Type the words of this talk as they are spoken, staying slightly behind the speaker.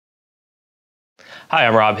Hi,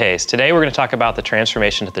 I'm Rob Hayes. Today we're going to talk about the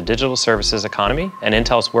transformation to the digital services economy and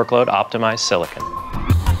Intel's workload optimized silicon.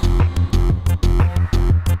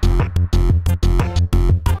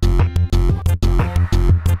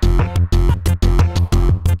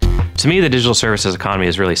 To me, the digital services economy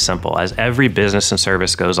is really simple. As every business and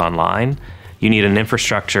service goes online, you need an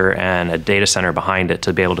infrastructure and a data center behind it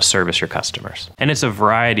to be able to service your customers. And it's a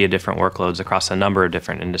variety of different workloads across a number of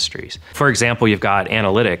different industries. For example, you've got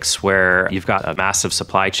analytics where you've got a massive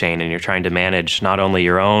supply chain and you're trying to manage not only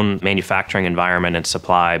your own manufacturing environment and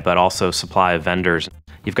supply, but also supply of vendors.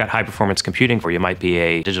 You've got high-performance computing where you might be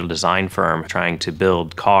a digital design firm trying to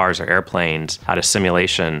build cars or airplanes out of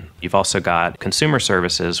simulation. You've also got consumer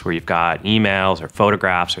services where you've got emails or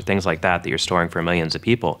photographs or things like that you're storing for millions of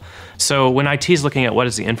people. So when IT is looking at what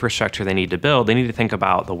is the infrastructure they need to build, they need to think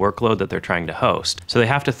about the workload that they're trying to host. So they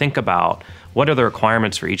have to think about what are the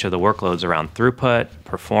requirements for each of the workloads around throughput,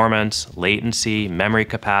 performance, latency, memory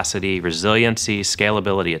capacity, resiliency,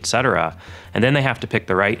 scalability, etc. And then they have to pick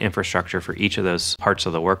the right infrastructure for each of those parts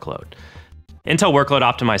of the workload. Intel Workload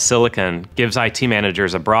Optimized Silicon gives IT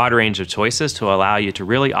managers a broad range of choices to allow you to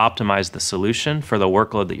really optimize the solution for the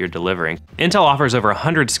workload that you're delivering. Intel offers over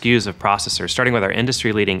 100 SKUs of processors, starting with our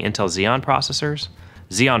industry-leading Intel Xeon processors,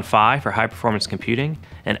 Xeon Phi for high-performance computing,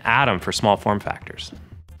 and Atom for small form factors.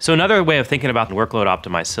 So another way of thinking about the workload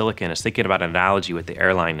optimized silicon is thinking about an analogy with the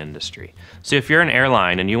airline industry. So if you're an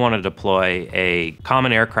airline and you want to deploy a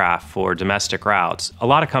common aircraft for domestic routes, a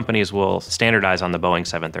lot of companies will standardize on the Boeing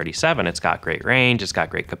 737. It's got great range, it's got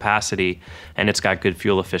great capacity, and it's got good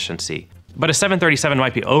fuel efficiency. But a 737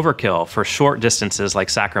 might be overkill for short distances like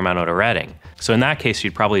Sacramento to Reading. So in that case,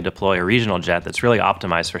 you'd probably deploy a regional jet that's really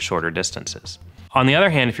optimized for shorter distances. On the other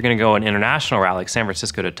hand, if you're going to go an international route like San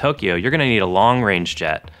Francisco to Tokyo, you're going to need a long-range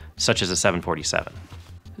jet, such as a 747.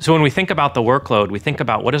 So when we think about the workload, we think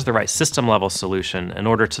about what is the right system-level solution in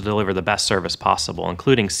order to deliver the best service possible,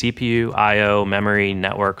 including CPU, I/O, memory,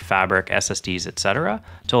 network, fabric, SSDs, etc.,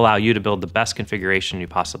 to allow you to build the best configuration you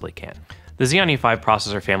possibly can. The Xeon E5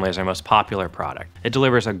 processor family is our most popular product. It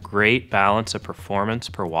delivers a great balance of performance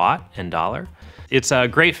per watt and dollar. It's a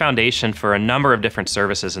great foundation for a number of different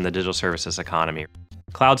services in the digital services economy.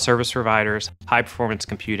 Cloud service providers, high-performance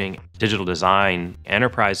computing, digital design,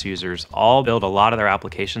 enterprise users all build a lot of their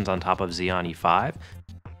applications on top of Xeon E5.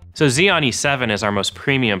 So Xeon E7 is our most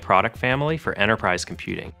premium product family for enterprise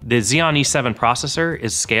computing. The Xeon E7 processor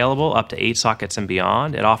is scalable up to 8 sockets and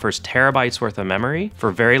beyond. It offers terabytes worth of memory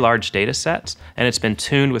for very large data sets, and it's been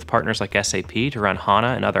tuned with partners like SAP to run HANA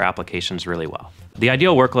and other applications really well. The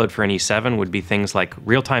ideal workload for an E7 would be things like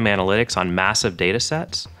real-time analytics on massive data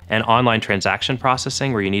sets and online transaction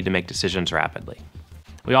processing where you need to make decisions rapidly.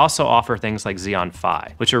 We also offer things like Xeon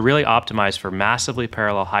Phi, which are really optimized for massively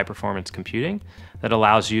parallel high-performance computing that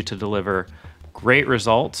allows you to deliver great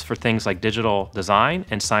results for things like digital design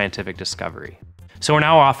and scientific discovery. So we're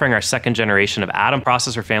now offering our second generation of Atom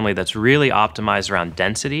processor family that's really optimized around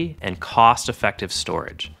density and cost-effective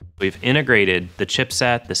storage. We've integrated the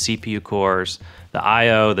chipset, the CPU cores, the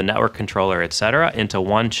I/O, the network controller, etc., into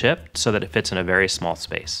one chip so that it fits in a very small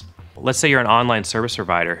space. Let's say you're an online service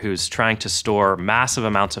provider who's trying to store massive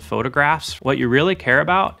amounts of photographs. What you really care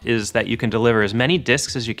about is that you can deliver as many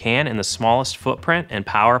disks as you can in the smallest footprint and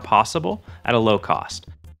power possible at a low cost.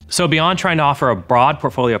 So beyond trying to offer a broad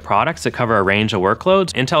portfolio of products that cover a range of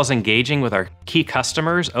workloads, Intel is engaging with our key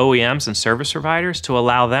customers, OEMs, and service providers to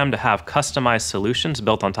allow them to have customized solutions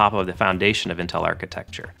built on top of the foundation of Intel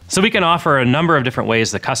architecture. So we can offer a number of different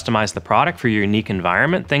ways to customize the product for your unique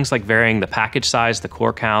environment, things like varying the package size, the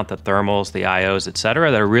core count, the thermals, the I/Os,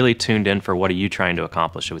 etc., that are really tuned in for what are you trying to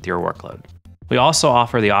accomplish with your workload. We also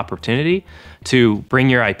offer the opportunity to bring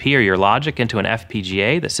your IP or your logic into an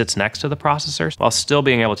FPGA that sits next to the processor while still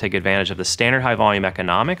being able to take advantage of the standard high volume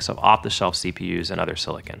economics of off-the-shelf CPUs and other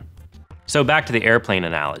silicon. So back to the airplane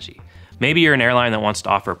analogy. Maybe you're an airline that wants to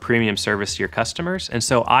offer premium service to your customers, and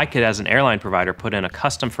so I could, as an airline provider, put in a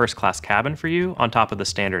custom first-class cabin for you on top of the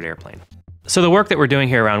standard airplane. So the work that we're doing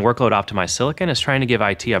here around workload optimized silicon is trying to give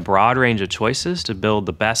IT a broad range of choices to build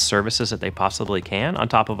the best services that they possibly can on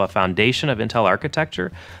top of a foundation of Intel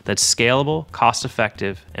architecture that's scalable,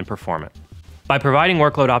 cost-effective, and performant. By providing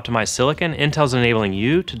workload optimized silicon, Intel's enabling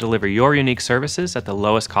you to deliver your unique services at the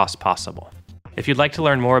lowest cost possible. If you'd like to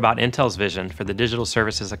learn more about Intel's vision for the digital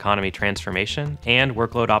services economy transformation and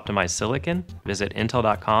workload optimized silicon, visit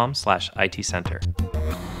intel.com/IT Center.